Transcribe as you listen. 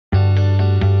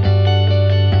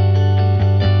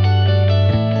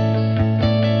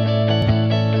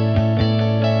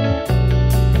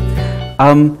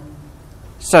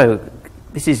So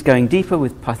this is going deeper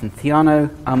with Python Theano.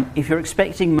 If you're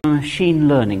expecting a machine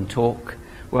learning talk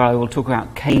where I will talk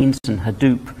about k-means and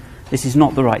Hadoop, this is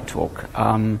not the right talk.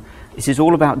 This is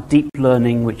all about deep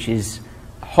learning, which is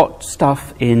hot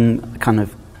stuff in kind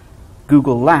of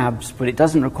Google Labs, but it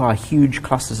doesn't require huge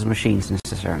clusters of machines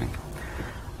necessarily.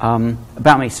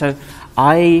 About me, so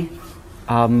I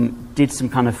did some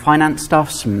kind of finance stuff,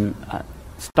 some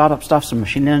startup stuff, some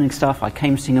machine learning stuff. I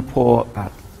came to Singapore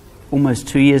about almost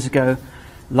 2 years ago.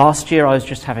 Last year I was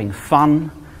just having fun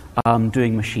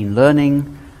doing machine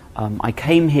learning. I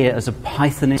came here as a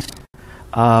Pythonist,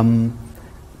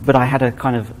 but I had a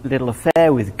kind of little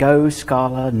affair with Go,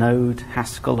 Scala, Node,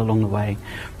 Haskell along the way.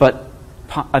 But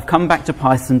I've come back to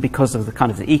Python because of the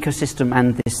kind of the ecosystem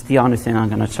and this Theano thing I'm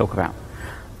going to talk about.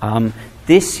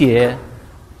 This year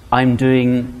I'm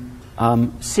doing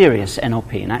serious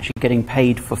NLP and actually getting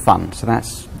paid for fun, so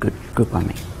that's good by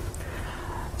me.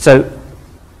 So,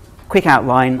 quick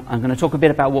outline, I'm going to talk a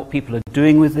bit about what people are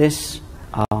doing with this,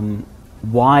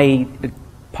 why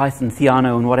Python,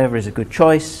 Theano and whatever is a good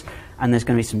choice, and there's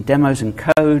going to be some demos and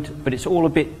code, but it's all a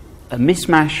bit a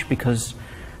mishmash because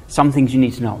some things you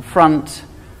need to know up front,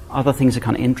 other things are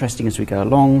kind of interesting as we go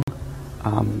along.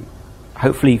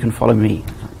 Hopefully you can follow me.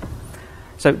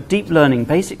 So deep learning,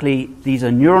 basically these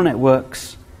are neural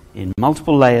networks in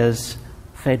multiple layers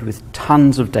fed with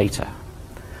tons of data.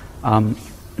 A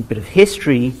bit of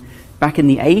history, back in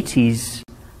the 80s,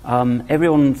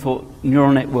 everyone thought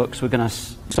neural networks were going to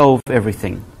solve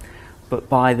everything. But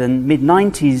by the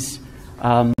mid-90s,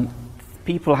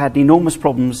 people had enormous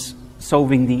problems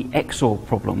solving the XOR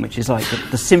problem, which is like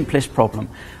the simplest problem.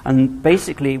 And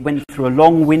basically went through a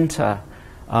long winter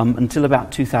until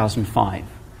about 2005.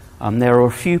 There were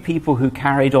a few people who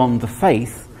carried on the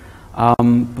faith,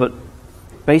 but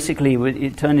basically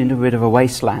it turned into a bit of a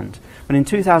wasteland. But in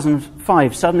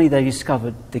 2005, suddenly they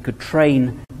discovered they could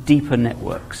train deeper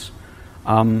networks.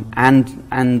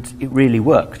 And it really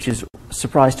worked, which is a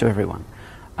surprise to everyone.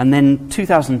 And then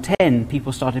 2010,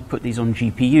 people started to put these on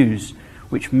GPUs,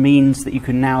 which means that you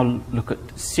can now look at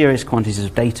serious quantities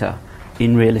of data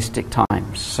in realistic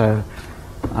times. So,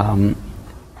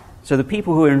 so the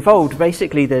people who are involved,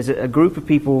 basically there's a group of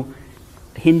people,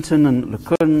 Hinton and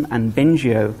LeCun and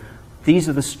Bengio. These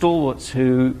are the stalwarts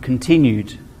who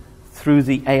continued through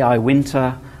the AI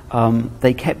winter.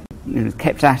 They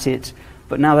kept at it,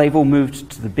 but now they've all moved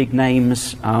to the big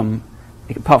names.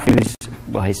 Apart from his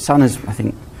son is, I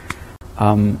think,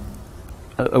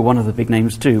 one of the big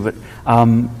names too. But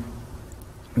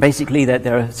basically,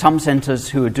 there are some centers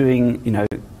who are doing,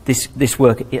 this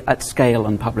work at scale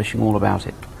and publishing all about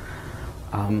it.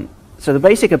 So the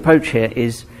basic approach here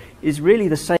is really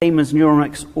the same as neural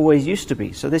networks always used to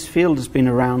be. So this field has been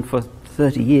around for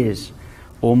 30 years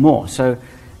or more. So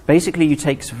basically, you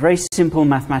take some very simple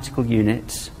mathematical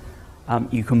units,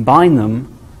 you combine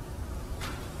them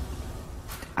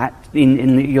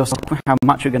in your how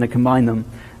much you're going to combine them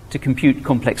to compute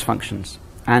complex functions.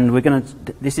 And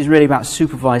this is really about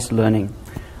supervised learning.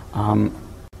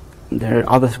 There are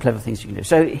other clever things you can do.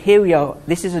 So here we are.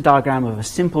 This is a diagram of a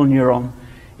simple neuron.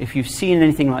 If you've seen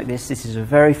anything like this, this is a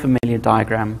very familiar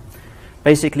diagram.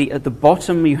 Basically, at the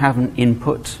bottom you have an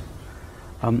input.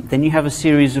 Then you have a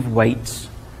series of weights.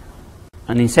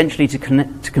 And essentially to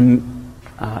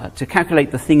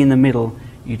calculate the thing in the middle,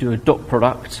 you do a dot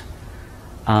product.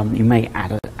 You may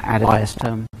add a bias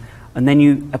term. And then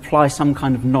you apply some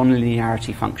kind of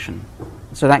nonlinearity function.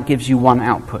 So that gives you one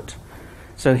output.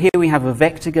 So here we have a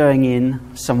vector going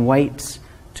in, some weights,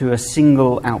 to a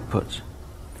single output.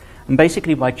 And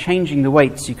basically by changing the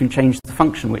weights, you can change the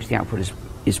function which the output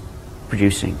is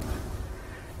producing.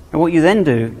 And what you then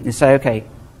do is say, okay,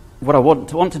 what I want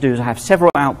to do is I have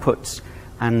several outputs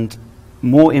and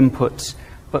more inputs,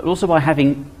 but also by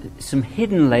having some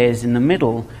hidden layers in the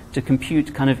middle to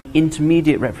compute kind of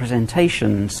intermediate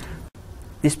representations,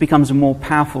 this becomes a more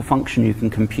powerful function you can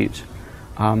compute.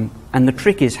 And the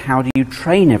trick is, how do you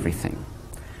train everything?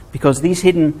 Because these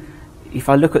if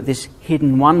I look at this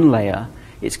hidden one layer,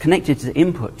 it's connected to the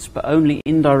inputs, but only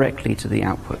indirectly to the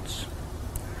outputs.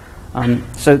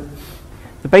 So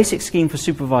the basic scheme for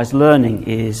supervised learning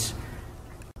is,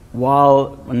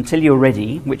 until you're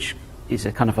ready, which is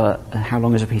a kind of a how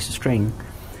long is a piece of string,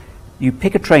 you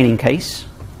pick a training case,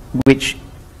 which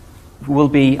will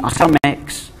be some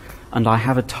X, and I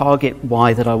have a target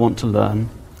Y that I want to learn.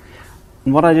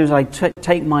 And what I do is I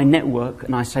take my network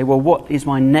and I say, well, what is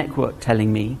my network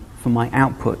telling me for my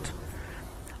output?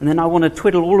 And then I want to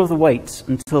twiddle all of the weights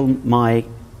until my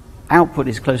output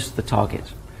is close to the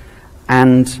target.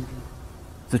 And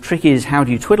the trick is, how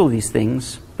do you twiddle these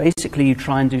things? Basically, you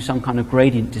try and do some kind of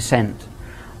gradient descent.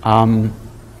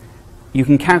 You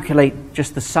can calculate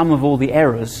just the sum of all the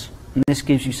errors, and this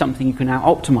gives you something you can now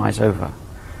optimize over.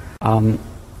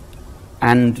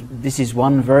 And this is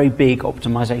one very big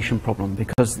optimization problem,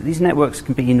 because these networks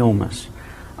can be enormous.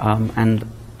 And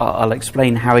I'll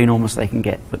explain how enormous they can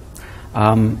get. But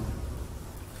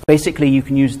basically, you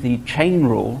can use the chain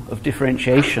rule of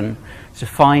differentiation to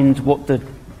find what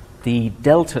the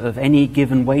delta of any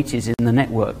given weight is in the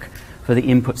network for the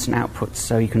inputs and outputs.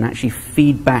 So you can actually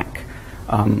feed back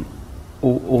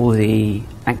all the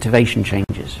activation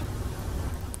changes.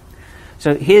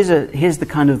 So here's the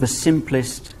kind of the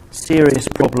simplest serious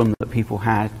problem that people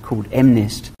had, called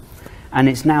MNIST, and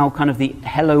it's now kind of the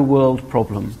hello world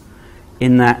problem,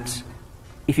 in that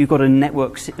if you've got a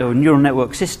network or a neural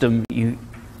network system, you've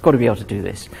got to be able to do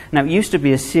this. Now, it used to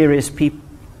be a serious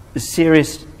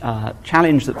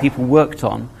challenge that people worked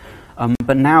on,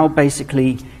 but now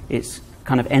basically it's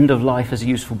kind of end of life as a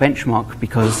useful benchmark,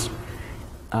 because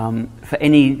for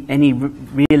any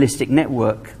realistic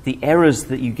network, the errors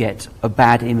that you get are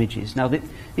bad images. Now,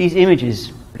 these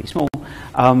images, pretty small,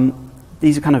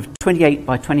 these are kind of 28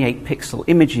 by 28 pixel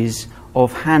images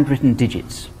of handwritten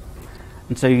digits.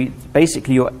 And so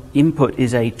basically your input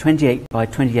is a 28 by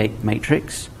 28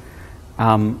 matrix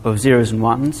of zeros and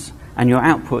ones, and your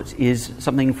output is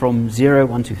something from 0,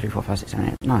 1, 2, 3, 4, 5, 6,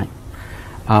 7, 8,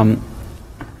 9.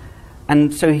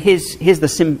 And so here's the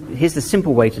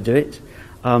simple way to do it.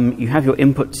 You have your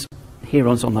inputs here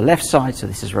on the left side, so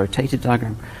this is a rotated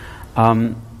diagram.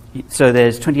 So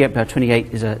there's 28 by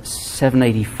 28 is a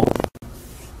 784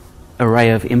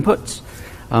 array of inputs.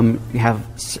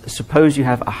 Suppose you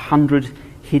have 100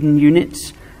 hidden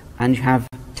units, and you have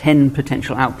 10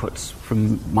 potential outputs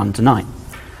from 1 to 9.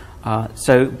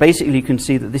 So basically you can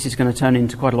see that this is going to turn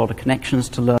into quite a lot of connections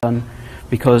to learn,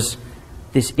 because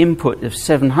this input of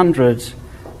 700,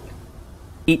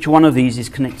 each one of these is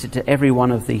connected to every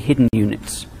one of the hidden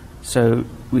units. So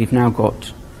we've now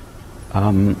got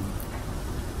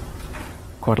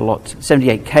quite a lot,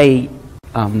 78K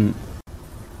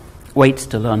weights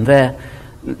to learn there.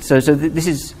 So this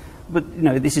is, but you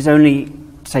know, this is only,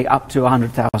 say, up to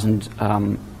 100,000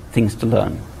 things to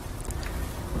learn.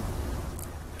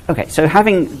 Okay, so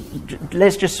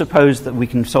let's just suppose that we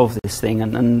can solve this thing,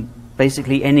 and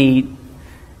basically anything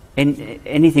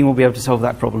will be able to solve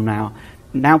that problem now.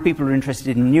 Now people are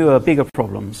interested in newer, bigger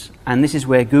problems, and this is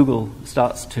where Google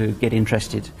starts to get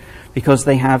interested, because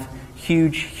they have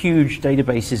huge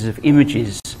databases of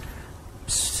images,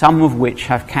 some of which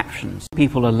have captions.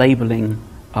 People are labeling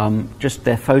just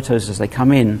their photos as they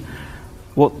come in.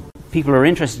 What people are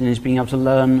interested in is being able to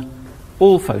learn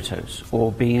all photos,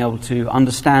 or being able to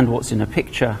understand what's in a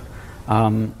picture.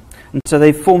 And so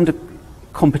they've formed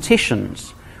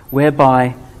competitions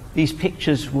whereby these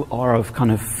pictures are of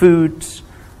kind of foods,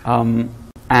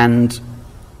 and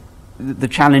the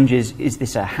challenge is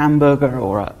this a hamburger,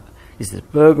 or is this a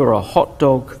burger, or a hot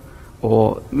dog,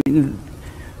 or...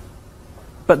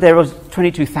 But there are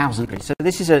 22,000. So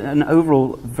this is an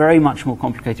overall very much more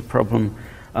complicated problem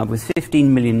with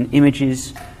 15 million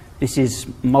images. This is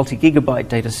multi-gigabyte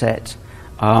data set.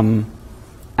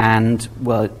 And,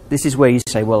 well, this is where you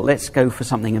say, well, let's go for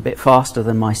something a bit faster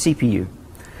than my CPU.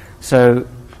 So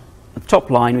at the top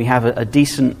line, we have a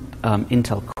decent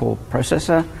Intel Core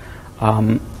processor.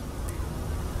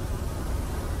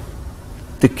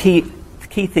 The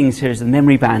key things here is the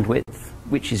memory bandwidth,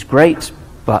 which is great,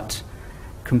 but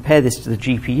compare this to the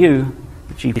GPU.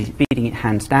 The GPU is beating it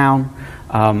hands down.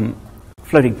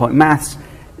 Floating point maths.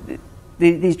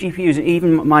 These GPUs,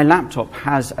 even my laptop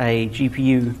has a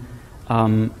GPU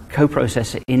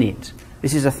coprocessor in it.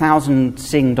 This is a $1,000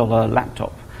 Sing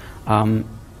laptop,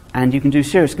 and you can do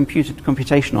serious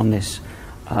computation on this.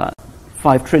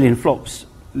 5 trillion flops.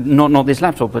 Not this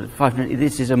laptop, but 5 trillion.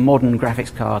 This is a modern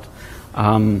graphics card.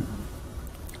 5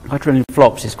 trillion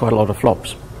flops is quite a lot of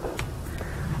flops.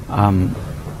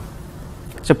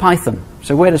 So Python.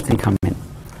 So where does Python come in?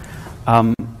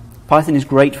 Python is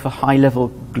great for high-level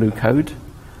glue code.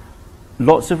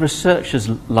 Lots of researchers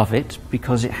love it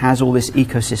because it has all this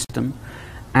ecosystem.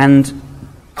 And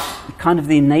kind of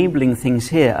the enabling things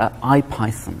here are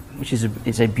IPython, which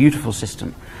is a beautiful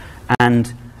system.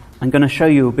 And I'm going to show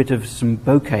you a bit of some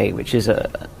bokeh, which is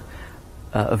a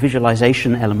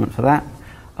visualization element for that.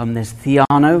 There's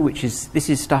Theano, this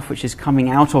is stuff which is coming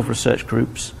out of research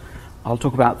groups. I'll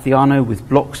talk about Theano with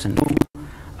blocks and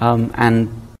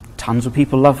tons of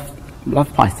people love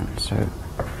Python. So,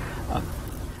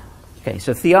 okay,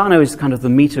 so Theano is kind of the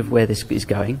meat of where this is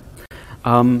going,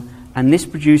 and this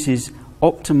produces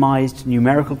optimized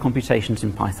numerical computations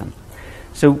in Python.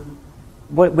 So,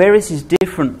 where this is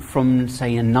different from,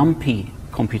 say, a NumPy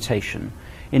computation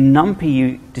In NumPy,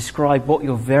 you describe what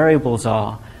your variables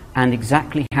are and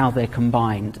exactly how they're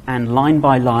combined, and line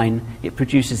by line, it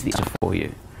produces the answer for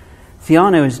you.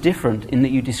 Theano is different in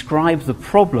that you describe the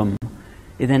problem,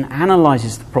 it then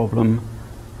analyzes the problem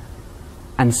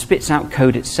and spits out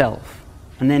code itself.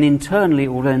 And then internally, it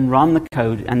will then run the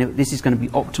code, and this is going to be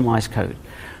optimized code.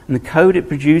 And the code it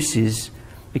produces,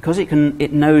 because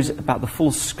it knows about the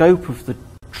full scope of the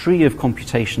tree of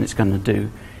computation it's going to do,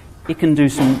 it can do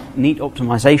some neat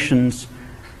optimizations.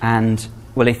 And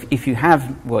well, if you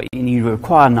have, well, you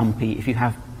require NumPy. If you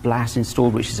have BLAS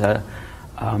installed, which is a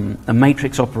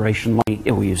matrix operation,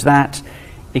 it will use that.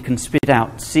 It can spit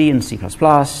out C and C++.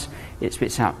 It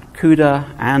spits out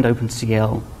CUDA and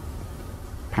OpenCL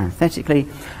parenthetically.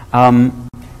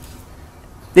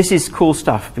 This is cool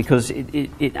stuff because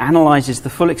it analyzes the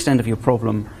full extent of your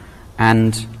problem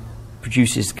and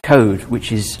produces code,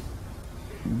 which is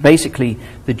basically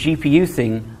the GPU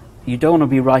thing. You don't want to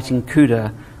be writing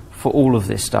CUDA for all of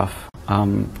this stuff,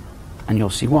 and you'll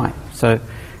see why. So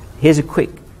here's a quick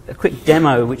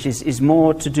demo, which is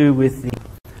more to do with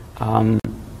the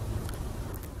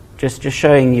just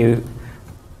showing you.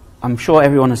 I'm sure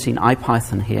everyone has seen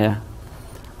IPython here.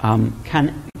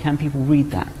 Can people read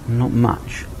that? Not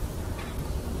much.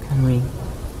 Can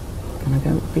I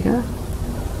go bigger?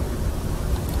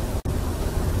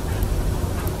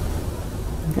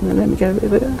 Let me go a bit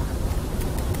bigger.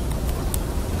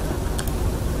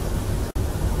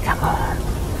 Come on.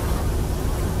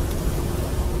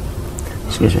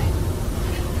 Excuse me.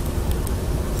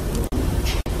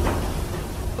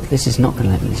 This is not going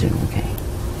to let me zoom, okay.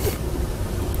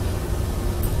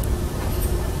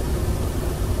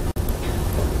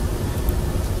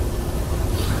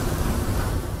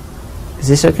 Is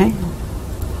this okay?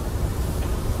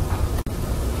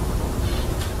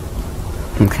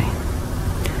 Okay.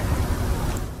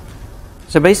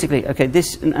 So basically, okay,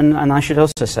 this, and I should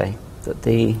also say that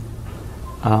the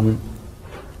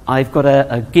I've got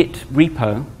a Git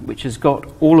repo which has got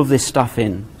all of this stuff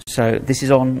in. So this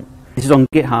is on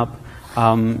GitHub.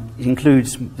 It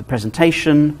includes the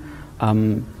presentation.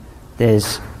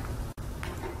 There's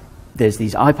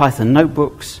these IPython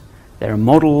notebooks. There are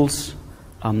models.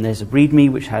 There's a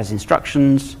README which has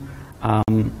instructions,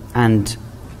 and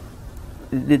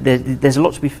there's a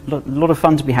lot of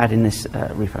fun to be had in this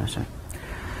repo.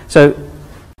 So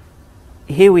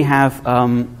here we have a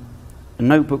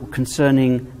notebook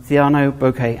concerning Theano,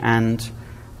 Bokeh, and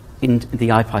in the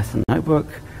IPython notebook.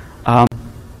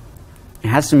 It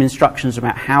has some instructions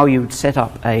about how you would set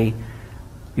up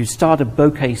you start a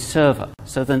Bokeh server.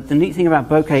 So the neat thing about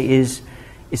Bokeh is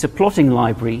it's a plotting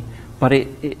library, but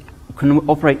it can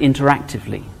operate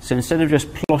interactively. So instead of just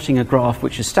plotting a graph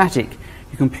which is static,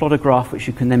 you can plot a graph which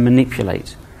you can then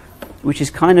manipulate, which is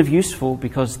kind of useful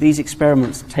because these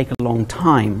experiments take a long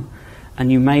time,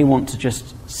 and you may want to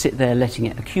just sit there letting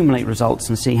it accumulate results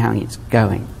and see how it's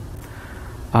going.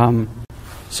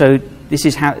 So this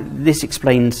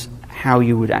explains how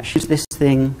you would actually use this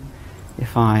thing.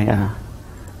 If I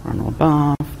run all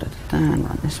above, and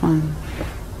run this one.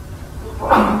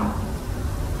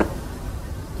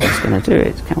 It's going to do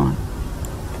it, come on.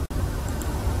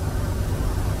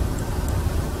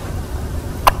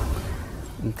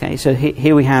 Okay, so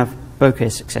here we have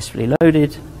Bokeh successfully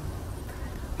loaded.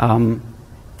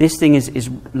 This thing is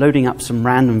loading up some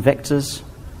random vectors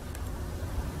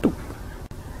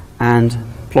and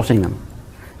plotting them.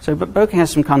 So but Bokeh has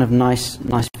some kind of nice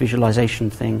visualization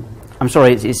thing. I'm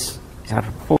sorry, it's out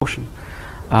of proportion.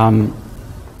 And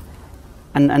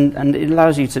it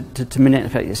allows you to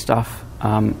manipulate this stuff.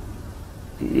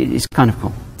 It's kind of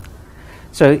cool.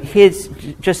 So here's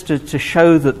just to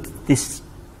show that this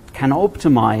can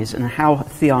optimize and how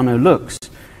Theano looks.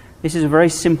 This is a very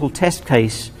simple test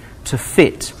case to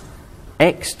fit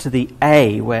x to the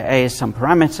a, where a is some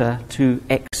parameter, to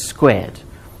x squared.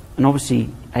 And obviously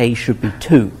a should be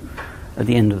 2 at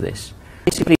the end of this.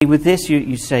 Basically with this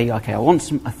you say, okay, I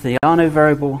want a Theano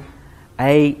variable.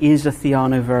 A is a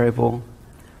Theano variable.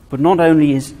 But not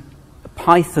only is a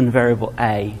Python variable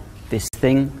a this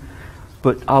thing,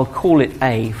 but I'll call it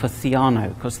a for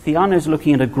Theano, because Theano is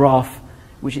looking at a graph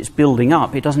which it's building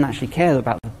up. It doesn't actually care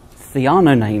about the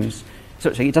Theano names. So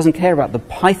it doesn't care about the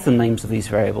Python names of these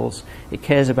variables. It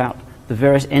cares about the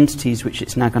various entities which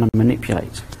it's now going to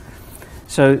manipulate.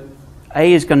 So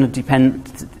A is going to depend,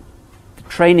 the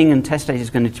training and test data is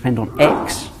going to depend on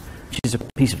X, which is a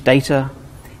piece of data.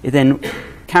 It then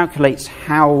calculates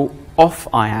how off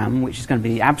I am, which is going to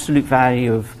be the absolute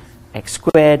value of x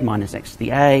squared minus x to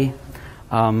the a.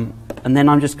 And then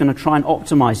I'm just going to try and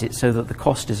optimize it so that the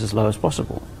cost is as low as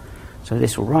possible. So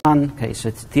this will run. Okay, so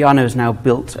Theano has now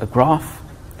built a graph.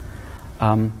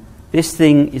 This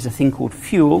thing is a thing called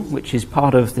fuel, which is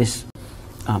part of this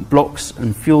blocks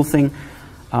and fuel thing.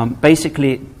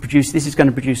 Basically, this is going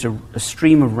to produce a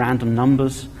stream of random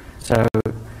numbers. So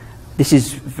this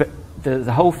is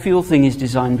the whole fuel thing is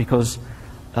designed because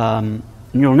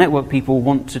neural network people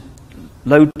want to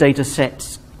load data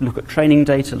sets, look at training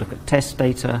data, look at test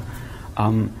data.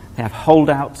 They have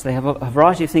holdouts. They have a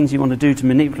variety of things you want to do to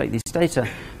manipulate this data,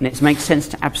 and it makes sense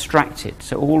to abstract it.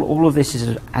 So all of this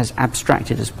is as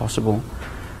abstracted as possible.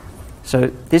 So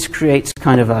this creates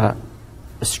kind of a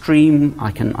stream.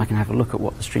 I can have a look at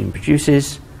what the stream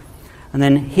produces, and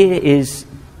then here is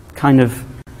kind of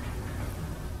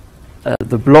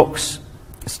the blocks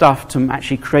stuff to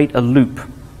actually create a loop.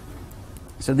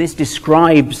 So this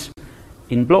describes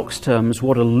in blocks terms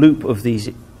what a loop of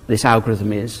this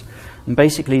algorithm is. And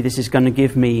basically this is going to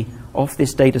give me, off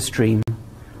this data stream,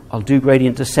 I'll do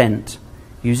gradient descent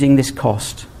using this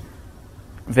cost,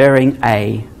 varying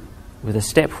A with a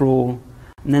step rule,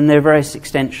 and then there are various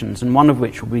extensions, and one of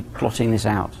which will be plotting this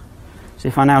out. So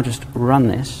if I now just run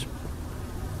this,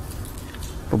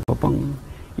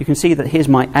 you can see that here's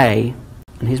my A,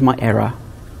 and here's my error.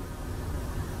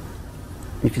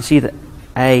 You can see that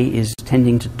A is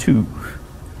tending to 2,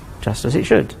 just as it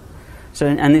should. So,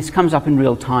 and this comes up in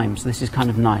real time, so this is kind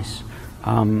of nice.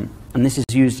 And this is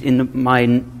used in my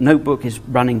notebook is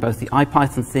running both the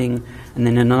IPython thing, and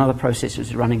then in another process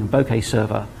is running a bokeh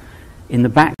server. In the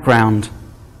background,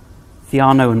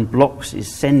 Theano and blocks is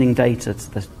sending data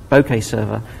to the bokeh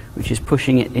server, which is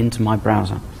pushing it into my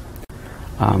browser.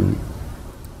 So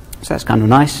that's kind of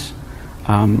nice.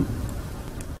 End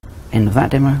of that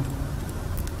demo.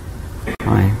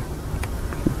 Bye.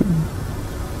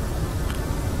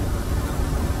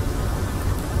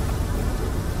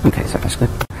 Okay, so that's good.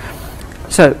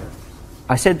 So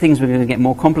I said things were going to get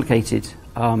more complicated.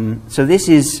 So this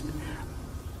is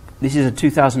a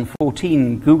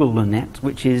 2014 Google Lunet,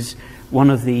 which is one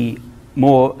of the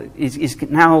is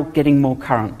now getting more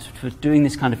current for doing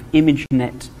this kind of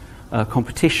ImageNet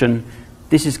competition.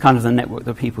 This is kind of the network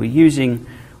that people are using,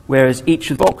 whereas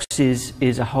each of the boxes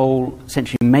is a whole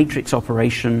essentially matrix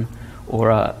operation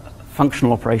or a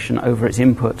functional operation over its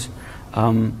input.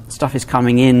 Stuff is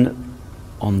coming in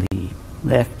on the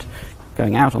left,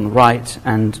 going out on the right,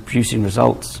 and producing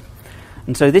results.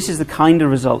 And so this is the kind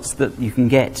of results that you can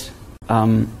get.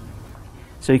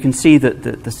 So you can see that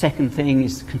the second thing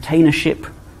is container ship,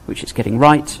 which it's getting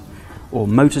right, or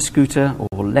motor scooter,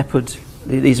 or leopard.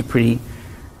 These are pretty...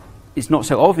 It's not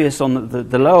so obvious on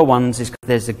the lower ones.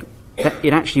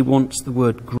 It actually wants the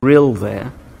word grill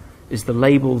there, is the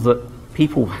label that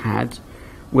people had,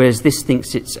 whereas this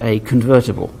thinks it's a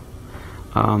convertible.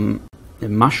 The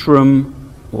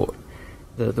mushroom, or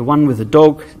the one with the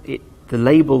dog, the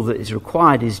label that is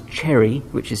required is cherry,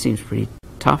 which seems pretty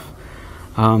tough.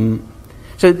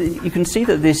 So you can see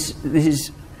that this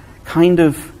is kind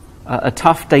of a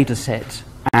tough data set,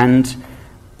 and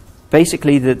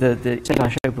basically the set I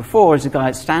showed before is a guy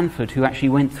at Stanford who actually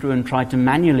went through and tried to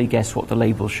manually guess what the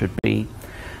label should be,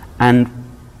 and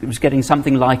it was getting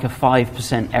something like a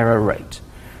 5% error rate.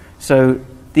 So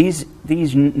these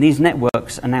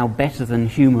networks are now better than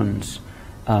humans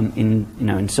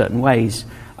in certain ways,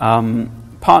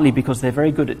 partly because they're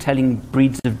very good at telling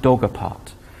breeds of dog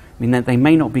apart. I mean, they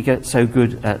may not be so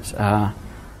good at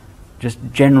just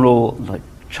general like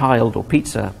child or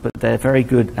pizza, but they're very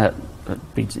good at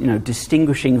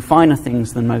distinguishing finer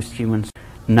things than most humans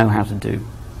know how to do.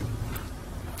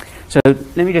 So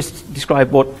let me just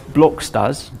describe what blocks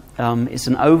does. It's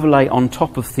an overlay on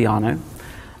top of Theano.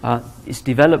 It's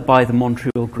developed by the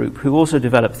Montreal group, who also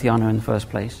developed Theano in the first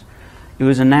place. It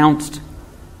was announced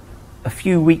a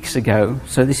few weeks ago,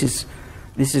 so this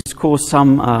has caused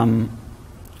some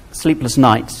sleepless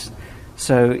nights.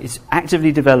 So it's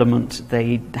actively development.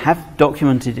 They have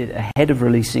documented it ahead of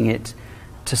releasing it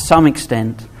to some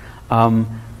extent.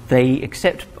 They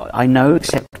accept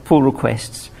pull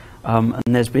requests, and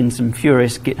there's been some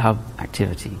furious GitHub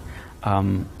activity.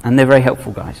 And they're very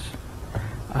helpful guys.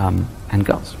 And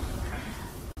girls.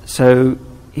 So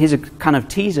here's a kind of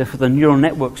teaser for the neural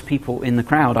networks people in the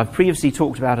crowd. I've previously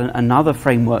talked about another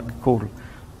framework called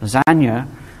Lasagna,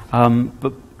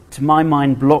 but to my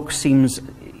mind, blocks seems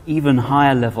even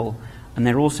higher level, and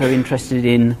they're also interested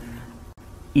in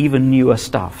even newer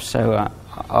stuff. So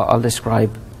I'll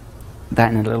describe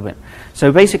that in a little bit.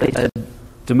 So basically, it's a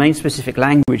domain-specific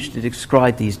language to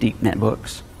describe these deep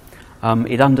networks.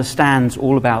 It understands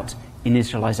all about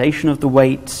initialization of the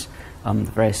weights, the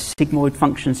various sigmoid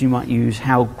functions you might use,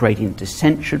 how gradient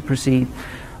descent should proceed,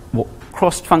 what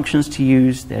crossed functions to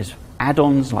use. There's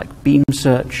add-ons like beam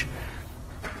search.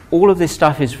 all of this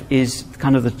stuff is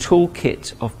kind of the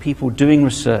toolkit of people doing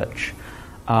research,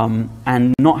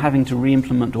 and not having to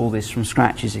re-implement all this from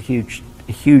scratch is a huge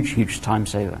time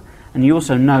saver. And you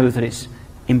also know that it's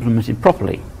implemented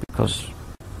properly because,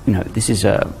 you know, this is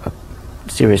a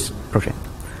serious project.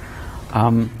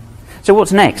 So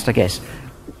what's next, I guess?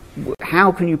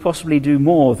 How can you possibly do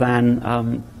more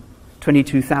than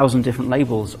 22,000 different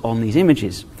labels on these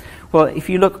images? Well, if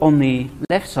you look on the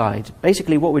left side,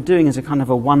 basically what we're doing is a kind of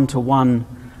a one-to-one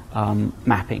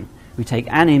mapping. We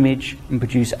take an image and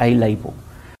produce a label.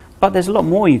 But there's a lot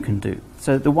more you can do.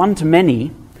 So the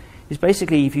one-to-many is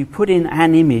basically if you put in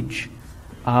an image,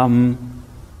 many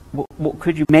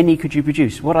could you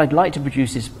produce? What I'd like to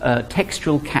produce is a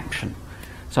textual caption.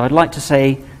 So I'd like to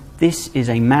say, this is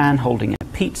a man holding a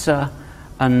pizza,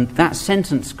 and that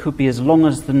sentence could be as long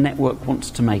as the network wants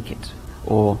to make it.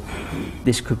 Or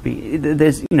this could be,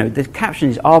 there's, you know, the caption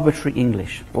is arbitrary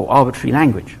English or arbitrary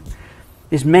language.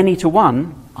 This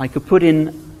many-to-one, I could put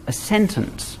in a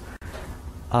sentence,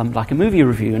 like a movie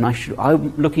review, and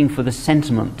I'm looking for the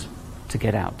sentiment to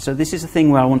get out. So this is a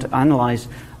thing where I want to analyze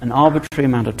an arbitrary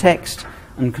amount of text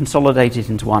and consolidate it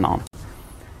into one answer.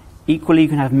 Equally, you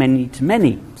can have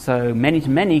many-to-many. So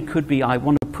many-to-many could be, I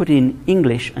want to put in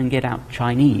English and get out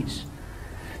Chinese.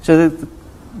 So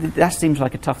that seems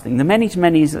like a tough thing. The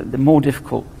many-to-many is the more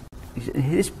difficult.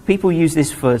 People use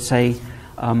this for, say,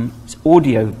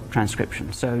 audio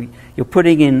transcription. So you're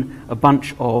putting in a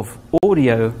bunch of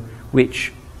audio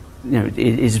which, you know,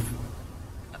 is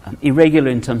irregular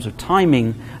in terms of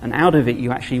timing, and out of it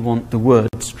you actually want the word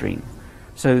stream.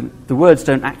 So the words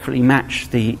don't actually match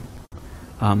the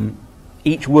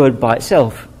each word by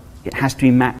itself. It has to be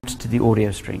mapped to the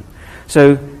audio stream.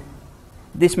 So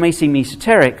this may seem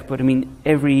esoteric, but I mean,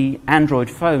 every Android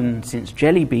phone since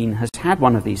Jelly Bean has had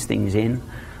one of these things in,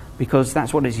 because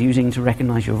that's what it's using to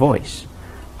recognize your voice.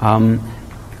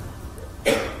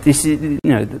 This is,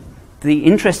 you know, the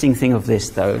interesting thing of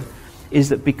this, though, is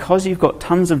that because you've got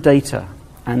tons of data,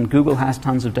 and Google has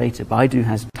tons of data, Baidu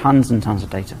has tons and tons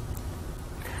of data,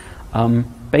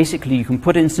 basically you can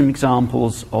put in some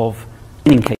examples of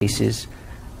training cases,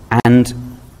 and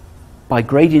by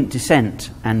gradient descent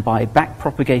and by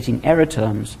backpropagating error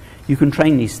terms, you can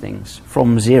train these things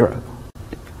from zero.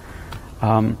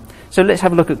 So let's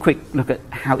have a quick look at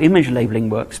how image labeling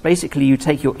works. Basically, you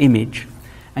take your image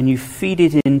and you feed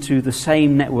it into the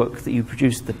same network that you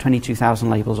produced the 22,000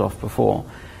 labels off before.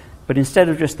 But instead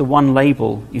of just the one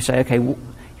label, you say, okay,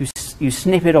 you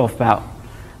snip it off about,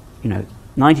 you know,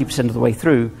 90% of the way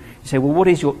through. You say, well, what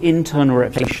is your internal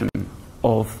representation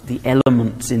of the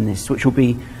elements in this, which will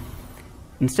be,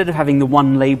 instead of having the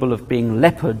one label of being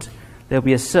leopard, there'll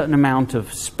be a certain amount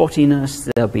of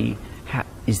spottiness. There'll be,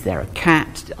 is there a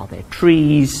cat? Are there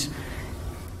trees?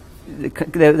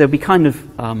 There'll be kind of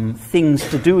things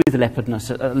to do with leopardness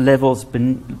at levels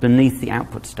beneath the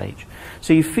output stage.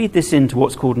 So you feed this into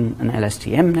what's called an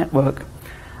LSTM network,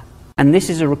 and this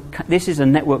is a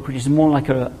network which is more like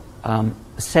a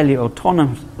cellular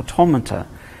automata,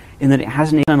 in that it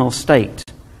has an internal state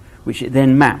which it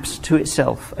then maps to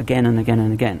itself again and again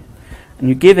and again. And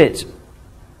you give it,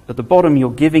 at the bottom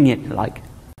you're giving it like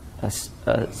a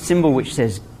symbol which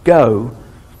says go,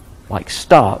 like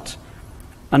start,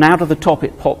 and out of the top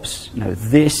it pops, you know,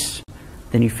 this,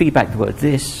 then you feed back the word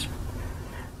this,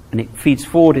 and it feeds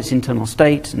forward its internal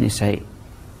state, and you say,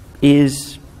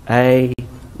 is a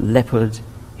leopard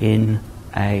in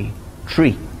a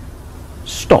tree?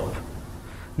 Stop.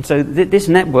 And so this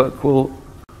network will,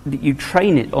 you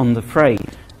train it on the phrase,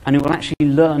 and it will actually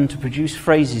learn to produce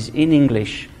phrases in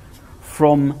English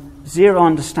from zero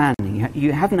understanding.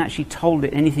 You haven't actually told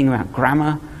it anything about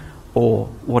grammar or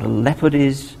what a leopard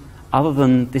is, other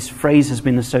than this phrase has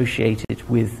been associated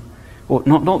with, or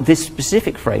not this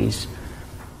specific phrase,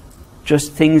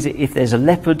 just things. If there's a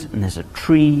leopard and there's a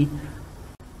tree,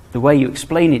 the way you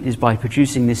explain it is by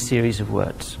producing this series of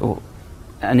words,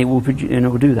 and it will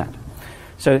do that.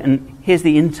 So, and here's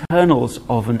the internals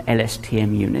of an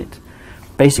LSTM unit.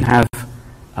 Basically, you have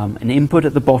an input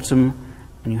at the bottom,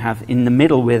 and you have in the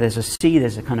middle where there's a C,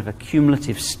 there's a kind of a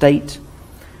cumulative state,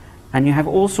 and you have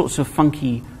all sorts of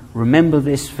funky remember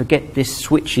this, forget this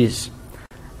switches,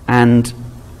 and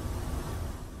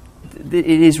it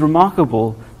is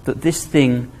remarkable that this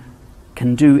thing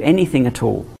can do anything at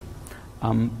all.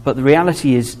 But the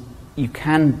reality is you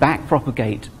can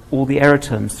backpropagate all the error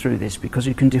terms through this because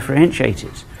you can differentiate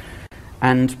it.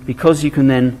 And because you can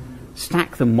then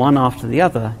stack them one after the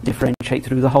other, differentiate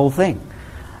through the whole thing.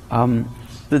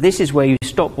 But this is where you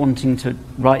stop wanting to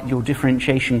write your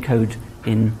differentiation code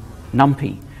in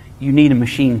NumPy. You need a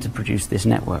machine to produce this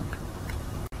network.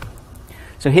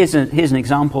 So here's an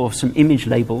example of some image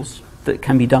labels that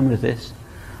can be done with this.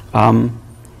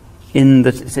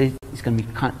 It's going to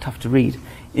be kind of tough to read.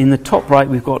 In the top right,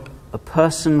 we've got a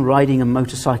person riding a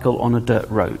motorcycle on a dirt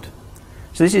road.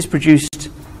 So this is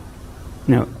produced,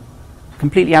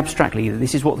 completely abstractly.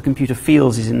 This is what the computer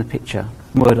feels is in the picture,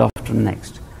 word after the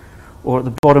next. Or at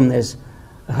the bottom, there's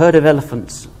a herd of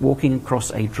elephants walking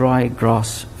across a dry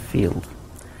grass field.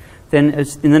 Then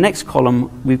in the next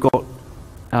column, we've got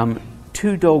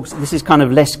 2 dogs. This is kind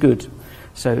of less good.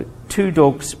 So 2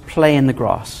 dogs play in the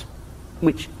grass,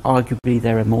 which arguably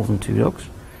there are more than 2 dogs.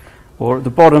 Or at the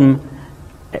bottom,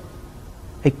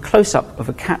 a close-up of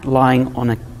a cat lying on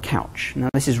a couch. Now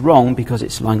this is wrong because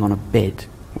it's lying on a bed,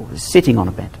 or it's sitting on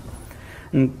a bed.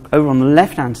 And over on the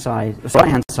right-hand side,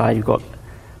 you've got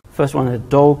first one, a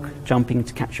dog jumping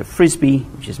to catch a frisbee,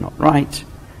 which is not right.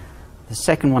 The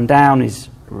second one down is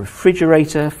a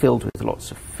refrigerator filled with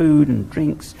lots of food and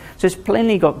drinks. So it's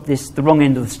plainly got the wrong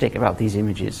end of the stick about these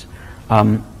images.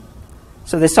 So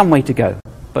there's some way to go,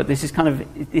 but it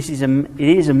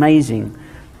is amazing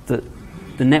that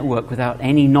the network, without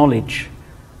any knowledge,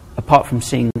 apart from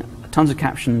seeing tons of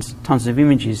captions, tons of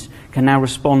images, can now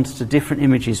respond to different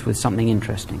images with something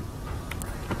interesting.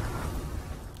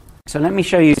 So let me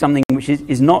show you something which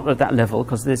is not at that level,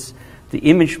 because the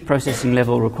image processing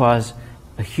level requires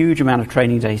a huge amount of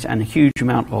training data and a huge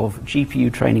amount of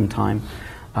GPU training time.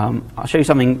 I'll show you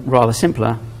something rather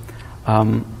simpler,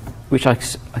 which I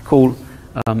call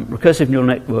recursive neural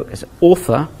network as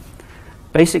author.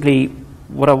 Basically,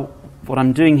 what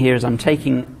I'm doing here is I'm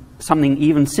taking something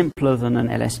even simpler than an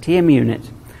LSTM unit,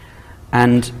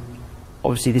 and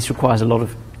obviously this requires a lot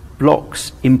of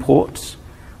blocks, imports,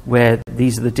 where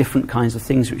these are the different kinds of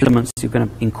things, which elements you're going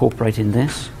to incorporate in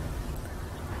this.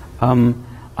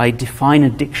 I define a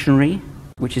dictionary,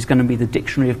 which is going to be the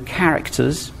dictionary of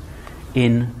characters.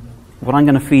 In what I'm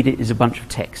going to feed it is a bunch of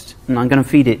text, and I'm going to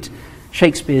feed it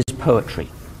Shakespeare's poetry.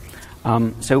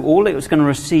 So all it was going to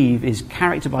receive is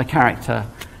character by character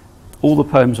all the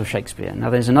poems of Shakespeare. Now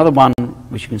there's another one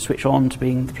which you can switch on to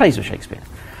being the plays of Shakespeare.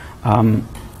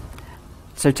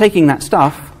 So taking that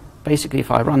stuff, basically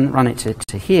if I run it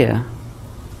to here,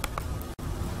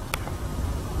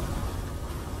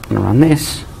 I'm going to run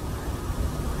this.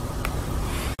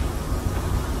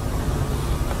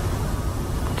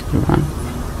 Run.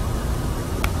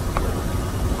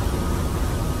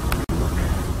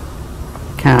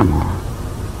 Come on.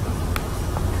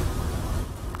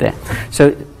 There.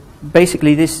 So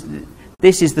basically this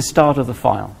is the start of the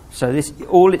file. So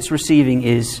all it's receiving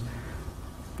is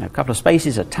a couple of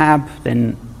spaces, a tab,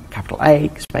 then capital A,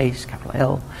 space, capital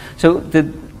L. So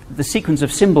the sequence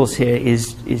of symbols here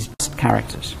is just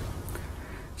characters.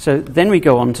 So then we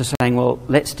go on to saying, well,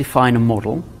 let's define a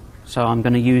model. So I'm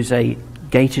going to use a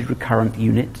gated recurrent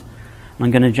unit. And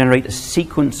I'm going to generate a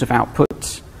sequence of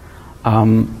outputs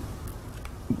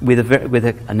with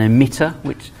an emitter,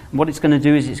 which what it's going to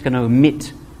do is it's going to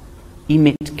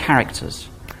emit characters.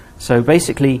 So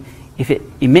basically, if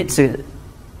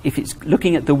it's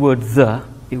looking at the word the,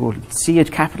 it will see a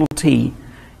capital T,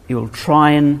 it will try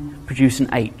and produce an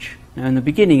H. Now in the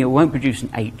beginning it won't produce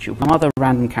an H, it will be some other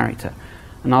random character.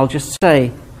 And I'll just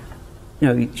say,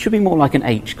 it should be more like an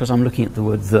H because I'm looking at the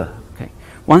word the. Okay.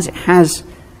 Once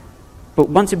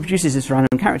it produces this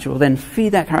random character, it will then feed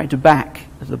that character back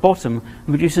at the bottom and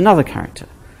produce another character.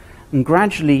 And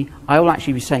gradually, I will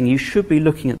actually be saying you should be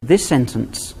looking at this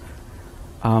sentence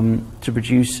to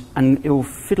produce, and it will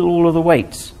fiddle all of the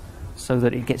weights so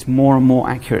that it gets more and more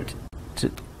accurate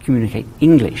to communicate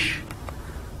English,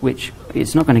 which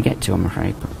it's not going to get to, I'm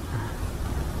afraid.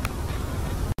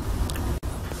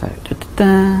 So,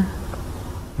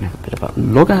 we have a bit about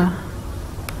logger.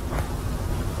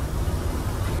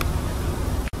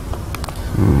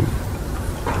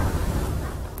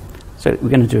 So we're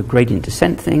going to do a gradient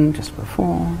descent thing just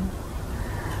before.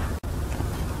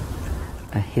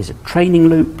 Here's a training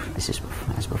loop. This is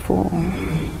as before.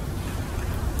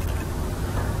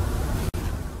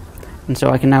 And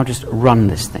so I can now just run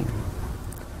this thing.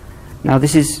 Now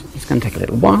it's going to take a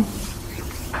little while.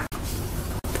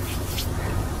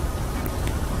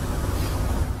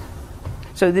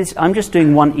 So I'm just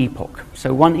doing one epoch.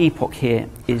 So one epoch here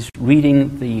is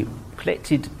reading the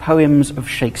collected poems of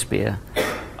Shakespeare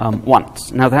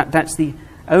once. Now that's the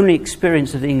only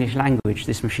experience of the English language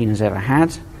this machine has ever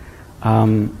had,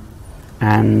 and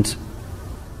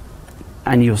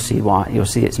you'll see why. You'll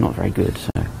see it's not very good.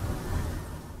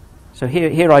 So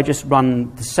here I just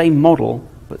run the same model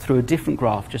but through a different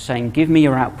graph, just saying give me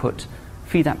your output,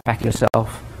 feed that back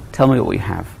yourself, tell me what you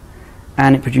have,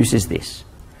 and it produces this.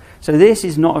 So this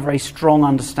is not a very strong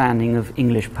understanding of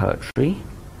English poetry.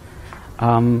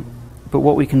 But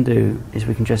what we can do is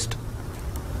we can just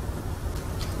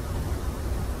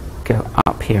go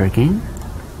up here again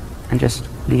and just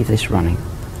leave this running.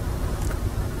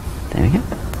 There we go.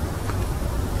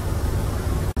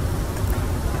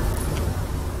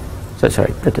 So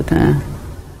sorry.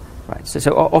 Right.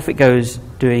 So off it goes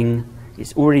doing.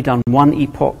 It's already done 1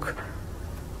 epoch.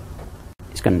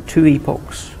 It's done 2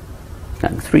 epochs. It's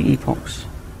done 3 epochs.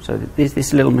 So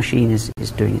this little machine is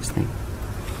doing its thing.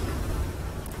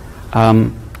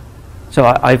 So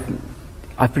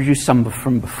I've produced some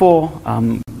from before.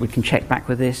 We can check back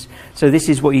with this. So this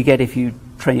is what you get if you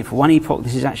train it for 1 epoch.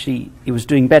 This is actually, it was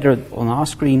doing better on our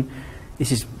screen.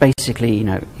 This is basically, you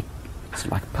know, it's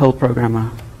like a Perl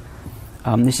programmer.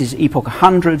 This is epoch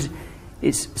 100.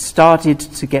 It's started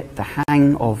to get the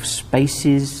hang of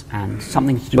spaces and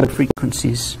something to do with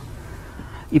frequencies.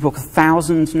 Epoch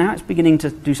 1000, now it's beginning to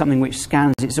do something which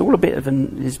scans. It's all a bit of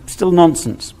it's still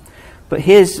nonsense. But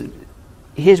here's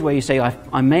where you say,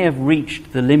 I may have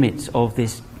reached the limits of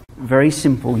this very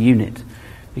simple unit,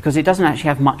 because it doesn't actually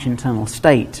have much internal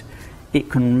state. I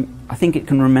think it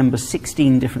can remember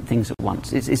 16 different things at once.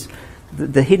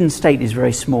 The hidden state is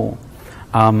very small.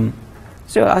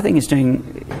 So I think it's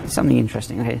doing something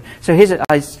interesting. Okay. So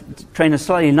I trained a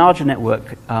slightly larger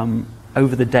network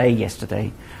over the day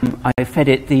yesterday. I fed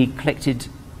it the collected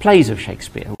plays of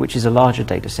Shakespeare, which is a larger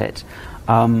data set,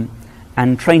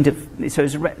 and trained it. So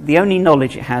the only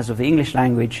knowledge it has of the English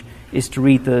language is to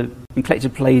read the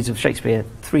collected plays of Shakespeare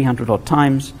 300 odd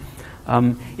times.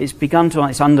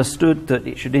 It's understood that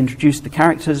it should introduce the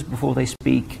characters before they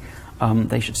speak.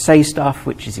 They should say stuff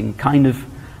which is in kind of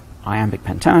iambic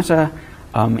pentameter.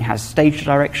 It has stage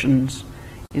directions.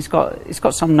 It's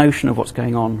got some notion of what's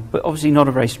going on, but obviously not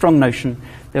a very strong notion.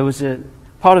 There was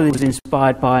part of it was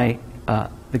inspired by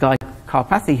the guy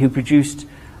Karpathy, who produced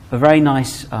a very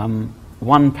nice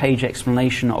one-page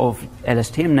explanation of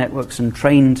LSTM networks and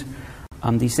trained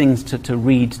these things to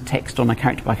read text on a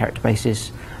character-by-character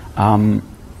basis. And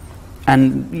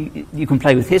you can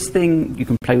play with his thing. You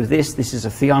can play with this. This is a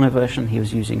Theano version. He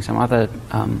was using some other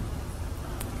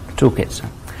toolkits.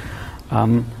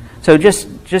 So just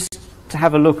to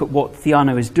have a look at what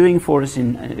Theano is doing for us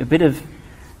in a bit of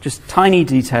just tiny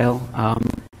detail,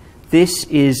 this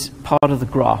is part of the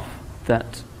graph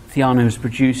that Theano has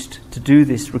produced to do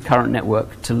this recurrent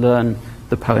network to learn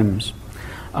the poems.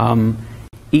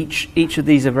 Each of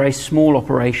these are very small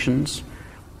operations,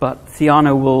 but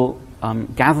Theano will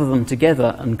gather them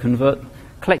together and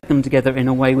collect them together in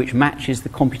a way which matches the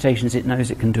computations it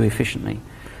knows it can do efficiently.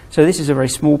 So this is a very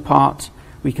small part.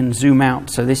 We can zoom out.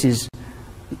 So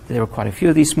there are quite a few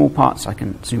of these small parts. I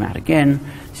can zoom out again.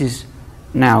 This is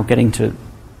now getting to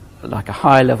like a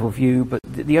higher level view, but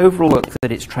the overall work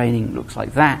that it's training looks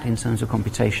like that in terms of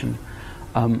computation.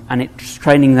 And it's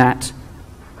training that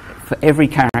for every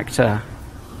character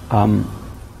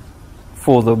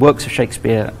for the works of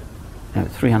Shakespeare,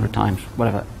 300 times,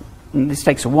 whatever. And this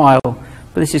takes a while,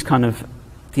 but this is kind of,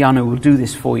 Theano will do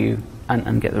this for you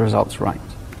and get the results right.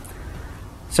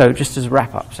 So just as a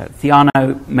wrap-up, so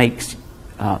Theano makes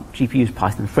GPUs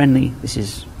Python friendly. This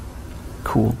is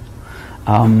cool.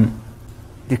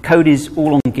 The code is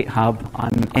all on GitHub.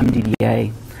 I'm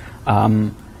MDDA.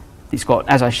 It's got,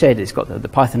 as I said, it's got the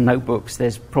Python notebooks.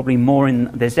 There's probably more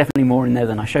there's definitely more in there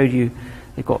than I showed you.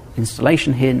 They've got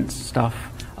installation hints, stuff.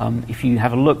 If you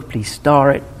have a look, please star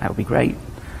it. That would be great.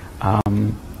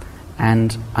 And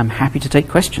I'm happy to take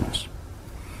questions.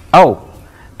 Oh,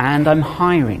 and I'm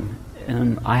hiring.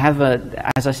 I have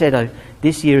as I said,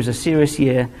 this year is a serious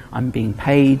year. I'm being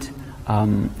paid.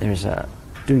 There's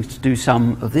to do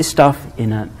some of this stuff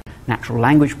in a natural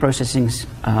language processing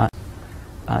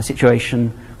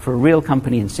situation for a real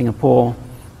company in Singapore,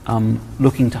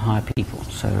 looking to hire people.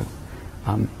 So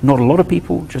not a lot of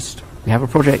people, just we have a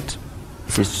project.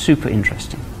 This is super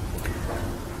interesting.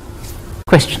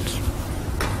 Questions?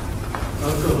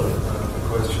 I've got a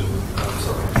question.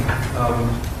 Sorry.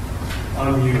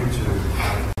 I'm new to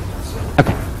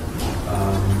Okay.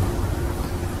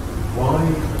 Why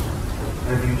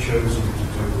have you chosen to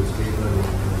do this deep learning with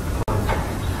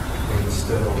Python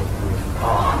instead of with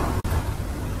R?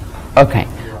 Okay.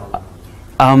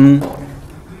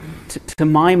 To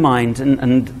my mind,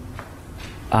 and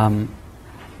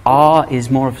R is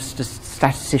more of a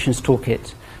statistician's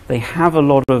toolkit. They have a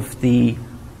lot of the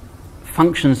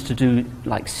functions to do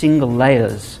like single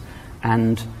layers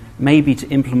and maybe to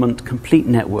implement complete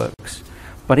networks.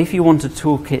 But if you want a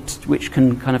toolkit which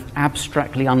can kind of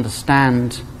abstractly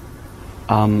understand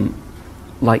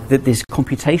like this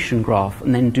computation graph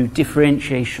and then do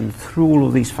differentiation through all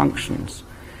of these functions,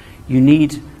 you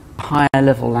need a higher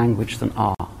level language than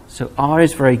R. So R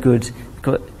is very good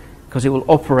because it will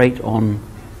operate on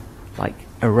like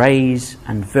arrays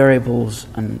and variables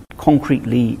and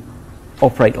concretely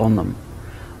operate on them.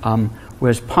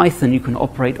 Whereas Python, you can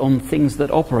operate on things that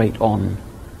operate on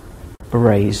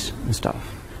arrays and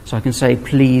stuff. So I can say,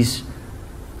 please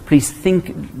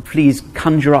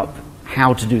conjure up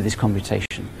how to do this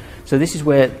computation. So this is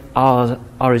where R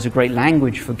is a great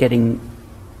language for getting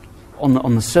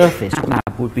on the surface.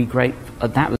 MATLAB would be great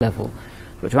at that level,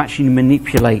 but to actually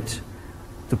manipulate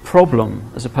the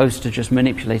problem as opposed to just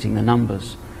manipulating the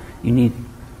numbers, you need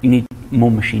more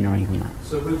machinery than that.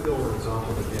 So with your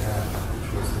example that you had,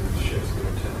 which was the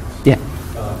Shakespeare text, yeah,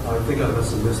 I think I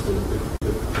must have missed the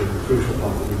crucial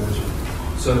part that you mentioned.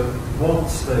 So what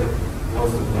state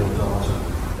was the raw data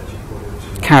that you put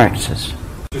into? Characters.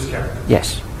 Just characters?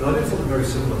 Yes. But I did something very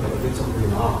similar, but I did something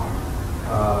in R.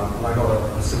 And I got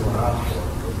a similar output.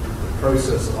 The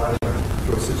process that I learned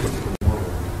through a statistical model.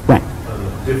 Right. And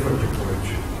a different approach.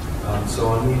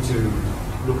 So I need to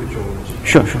look at your logic.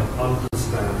 Sure. And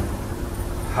understand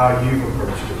how you've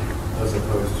approached it as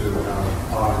opposed to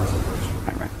how R has approached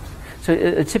it. Right. So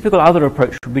a typical other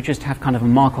approach would be just to have kind of a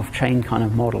Markov chain kind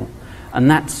of model. And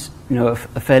that's, a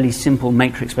fairly simple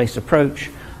matrix-based approach,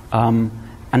 and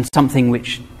something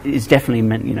which is definitely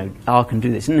meant, R can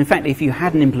do this. And in fact, if you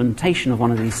had an implementation of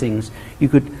one of these things, you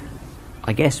could,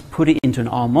 I guess, put it into an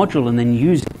R module and then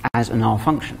use it as an R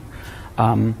function.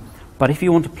 But if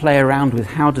you want to play around with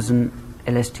how does an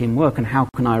LSTM work and how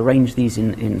can I arrange these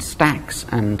in stacks,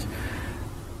 and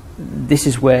this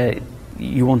is where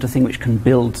you want a thing which can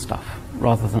build stuff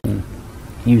rather than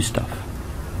use stuff.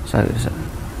 So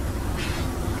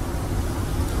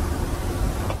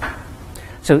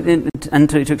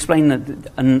to explain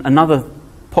that, another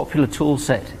popular tool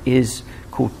set is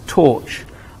called Torch,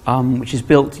 which is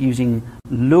built using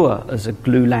Lua as a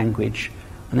glue language,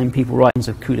 and then people write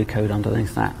a CUDA code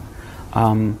underneath that.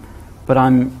 But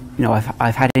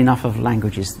I've had enough of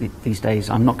languages these days.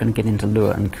 I'm not going to get into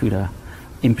Lua and CUDA.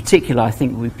 In particular, I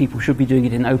think people should be doing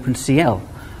it in OpenCL.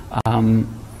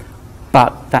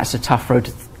 But that's a tough road.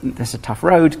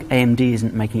 AMD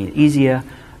isn't making it easier.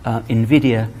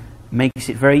 NVIDIA makes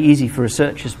it very easy for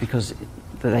researchers because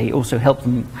they also help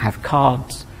them have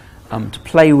cards to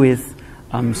play with.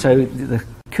 So the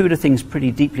CUDA thing's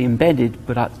pretty deeply embedded,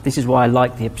 but this is why I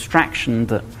like the abstraction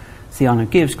that Theano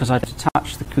gives, because I have to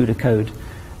touch the CUDA code,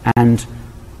 and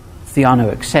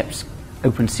Theano accepts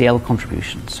OpenCL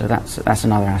contributions. So that's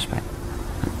another aspect.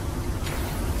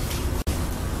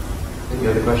 Any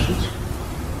other questions?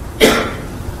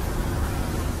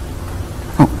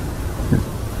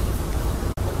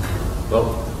 Well,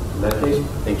 in that case,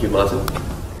 thank you, Martin.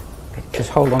 Okay, just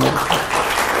hold on.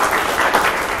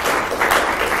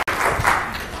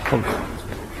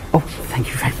 Oh, thank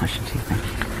you very much indeed. Thank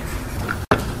you.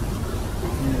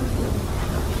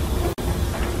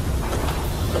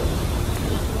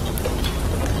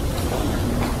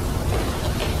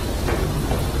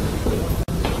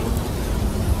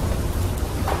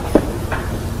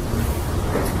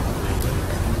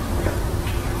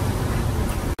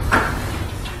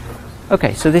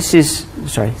 Okay, so this is,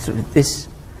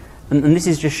 and this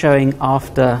is just showing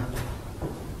after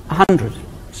 100.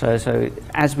 So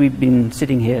as we've been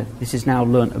sitting here, this has now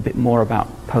learnt a bit more about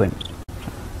poems.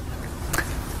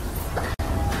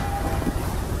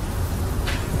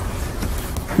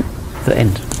 The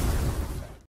end.